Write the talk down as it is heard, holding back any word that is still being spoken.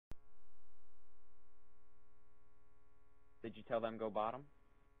Did you tell them go bottom?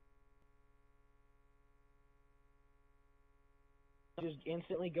 Just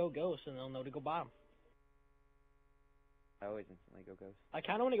instantly go ghost and they'll know to go bottom. I always instantly go ghost. I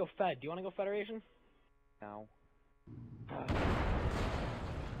kind of want to go Fed. Do you want to go Federation? No. I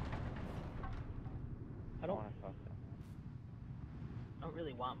don't want to fuck them. I don't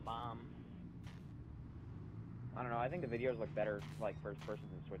really want bomb. I don't know, I think the videos look better, like, first person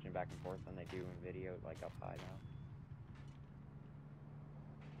and switching back and forth than they do in video, like, up high now.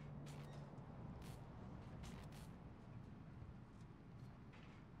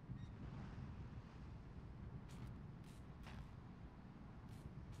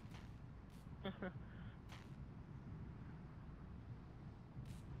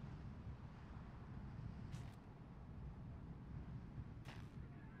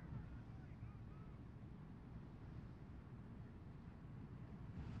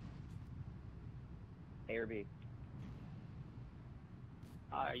 A or B?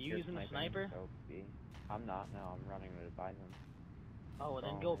 Are you using the sniper? So B. I'm not, no, I'm running to buy them. Oh, well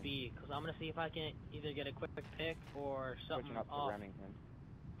then go B, because I'm going to see if I can either get a quick pick or something Switching up off. to Remington.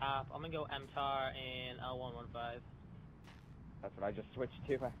 I'm going to go MTAR and L115. That's what I just switched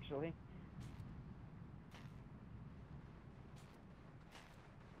to, actually.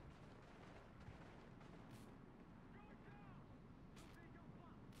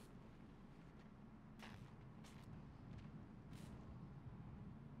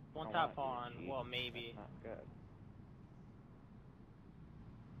 One top on, well maybe. That's not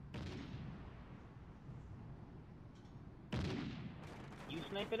good. You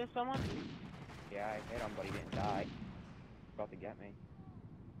sniping at someone? Yeah, I hit him, but he didn't die. He's about to get me.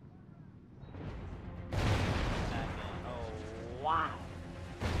 Oh, wow.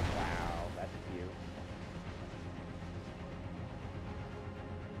 Wow, that's cute.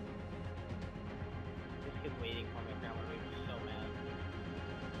 This kid's waiting for me, I'm gonna be so mad.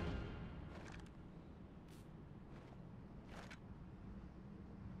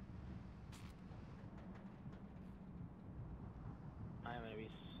 I'm gonna be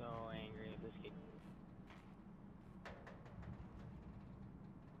so angry if this kid...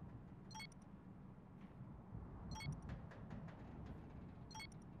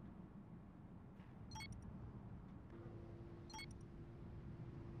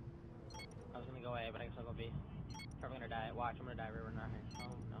 I was gonna go A, but I guess I'll go B. Probably gonna die. Watch, I'm gonna die river not here.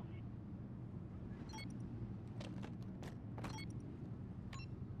 Oh, no.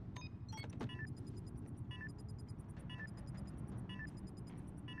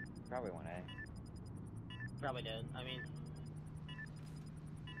 Probably went A. Probably did. I mean...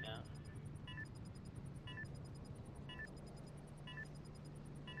 Yeah.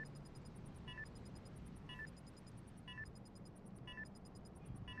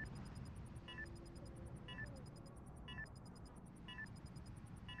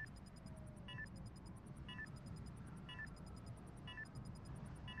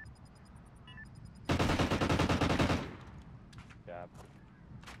 Job.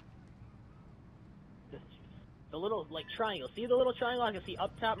 The little, like, triangle. See the little triangle? I can see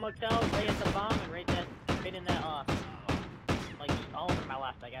up top motel, right at the bomb, and right in that, like, just all over my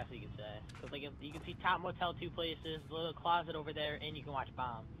left, I guess you could say. Because, like, you can see top motel 2 places, the little closet over there, and you can watch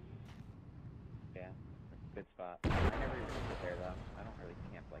bomb. Yeah, good spot. I never even sit there, though. I don't really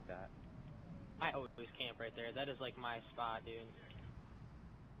camp like that. I always camp right there. That is, like, my spot, dude.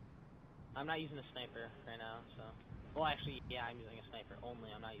 I'm not using a sniper right now, so... Well, actually, yeah, I'm using a sniper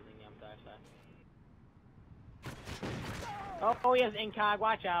only. I'm not using the MTAR side. Oh, he has incog.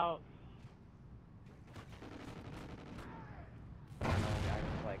 Watch out. I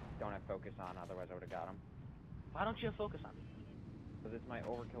just, like, don't have focus on, otherwise I would have got him. Why don't you have focus on? Because it's my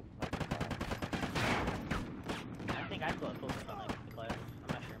overkill sniper class. I think I still have focus on, like, the classes.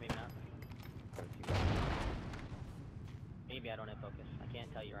 I'm not sure. Maybe not. Maybe I don't have focus. I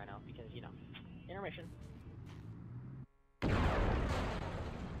can't tell you right now because, you know, intermission.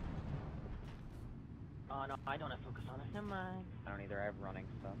 Oh, no, I don't have focus on it. Never mind. I don't either. I have running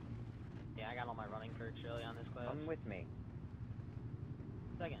stuff. Yeah, I got all my running perks really on this class. Come with me.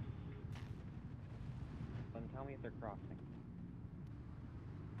 Second. Then tell me if they're crossing.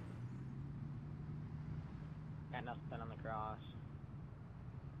 Got nothing on the cross.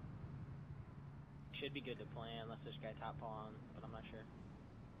 Should be good to play unless this guy top pawn, but I'm not sure.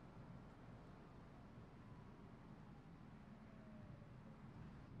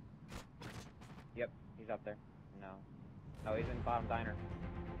 Yep, he's up there. No. Oh, he's in bottom diner.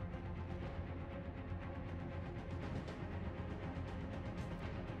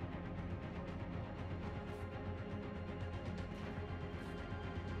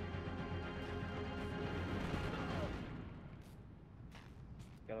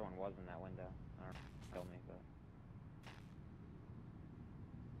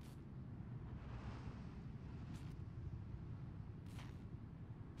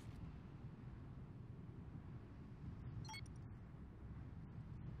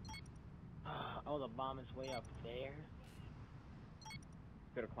 Oh, the bomb is way up there.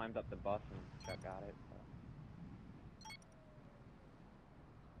 Could have climbed up the bus and got it. But...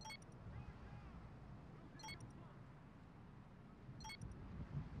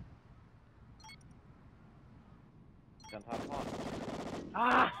 He's on top of Hawk.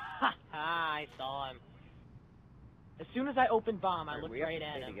 Ah! I saw him. As soon as I opened bomb, I looked right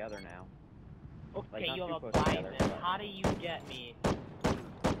at him. We have to stay together now. Okay, like, you have too a close together, bison. but- How do you get me?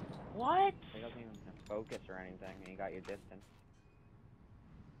 What? He doesn't even focus or anything, and he got your distance.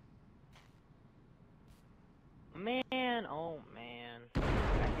 Man, oh man. I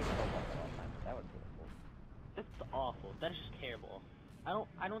hate football all the time. That would be cool. That's awful. That's just terrible. I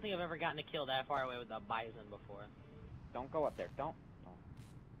don't think I've ever gotten a kill that far away with a bison before. Don't go up there. Don't.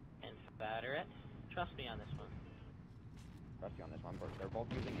 Confederate. Trust me on this one. Trust you on this one, but they're both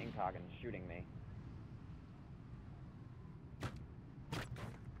using incog and shooting me.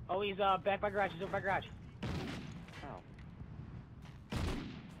 Oh, he's back by garage. He's over by garage. Oh.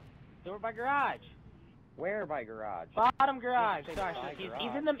 He's over by garage. Where by garage? Bottom garage. Say Sorry, by he's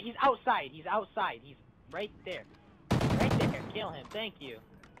garage. in the. He's outside. He's outside. He's right there. Right there. Kill him. Thank you.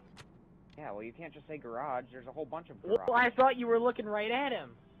 Yeah, well, you can't just say garage. There's a whole bunch of garages. Well, I thought you were looking right at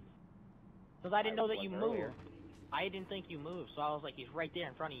him. Because I didn't know that was you earlier. moved. I didn't think you moved, so I was like, he's right there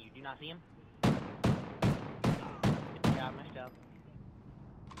in front of you. Do you not see him? Good job, nice job.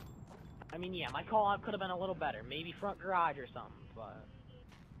 I mean, yeah, my call out could have been a little better. Maybe front garage or something, but...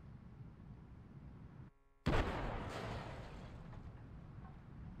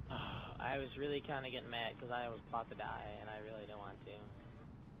 I was really kind of getting mad because I was about to die, and I really didn't want to.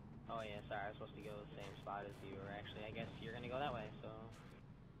 Oh yeah, sorry, I was supposed to go the same spot as you, or actually, I guess you're gonna go that way, so...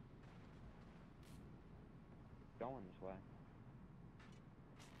 Going this way.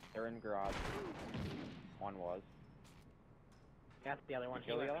 They're in garage. One was. That's the other one. You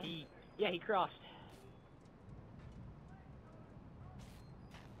kill the other one? Yeah, he crossed.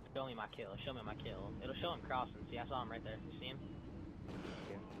 Show me my kill. Show me my kill. It'll show him crossing. See, I saw him right there. You see him?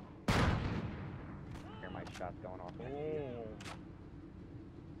 Yeah. Hear my shots going off. Oh.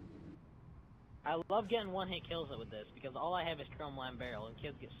 I love getting one-hit kills with this because all I have is chrome line barrel, and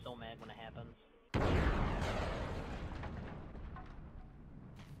kids get so mad when it happens.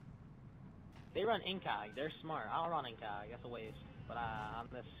 They run incog. They're smart. I don't run incog. That's a waste. But on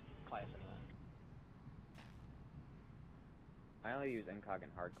this class anyway. I only use incog in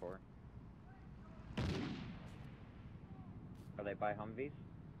hardcore. Are they by Humvees?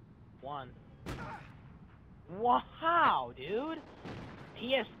 One. Wow, dude!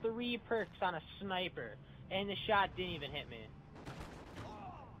 He has 3 perks on a sniper, and the shot didn't even hit me.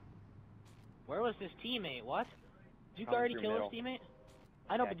 Where was his teammate? What? Did you already kill his teammate?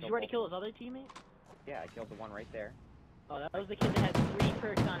 I know, Yeah, but did you already kill his other teammate? Yeah, I killed the one right there. Oh, that was the kid that had 3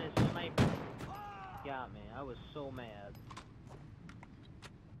 perks on his sniper. Got me. I was so mad.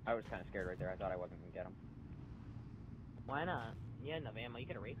 I was kind of scared right there. I thought I wasn't going to get him. Why not? You had enough ammo. You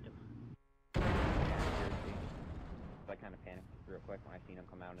could have raped him. Yeah, seriously. So I kind of panicked real quick when I seen him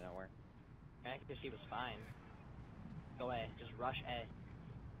come out of nowhere. Yeah, because she was fine. Go A. Just rush A.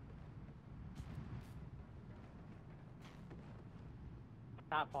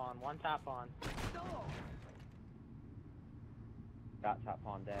 Top pawn. One top pawn. Got top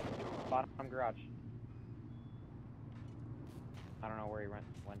pawn dead. Bottom garage. I don't know where he went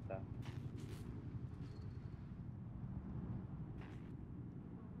though.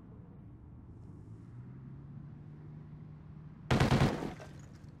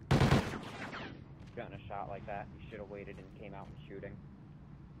 Gotten a shot like that. He should have waited and came out and shooting.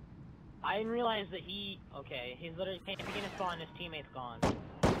 I didn't realize that he... Okay, he's literally taking his spawn, his teammate's gone.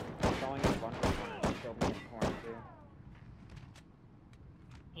 Going in bunker corner. He killed me in the corner too.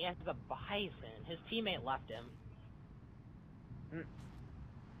 He has a bison. His teammate left him.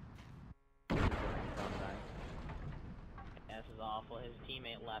 Yeah, this is awful. His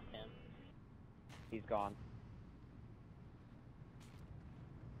teammate left him. He's gone.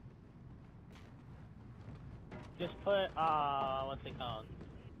 Just put, what's it called?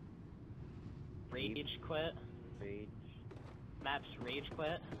 Rage quit. Rage. Maps rage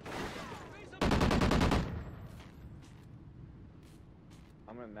quit.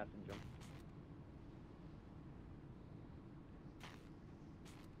 I'm gonna message him.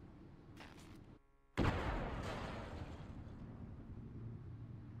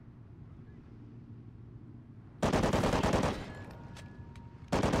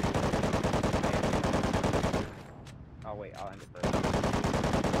 Oh wait, I'll end it first.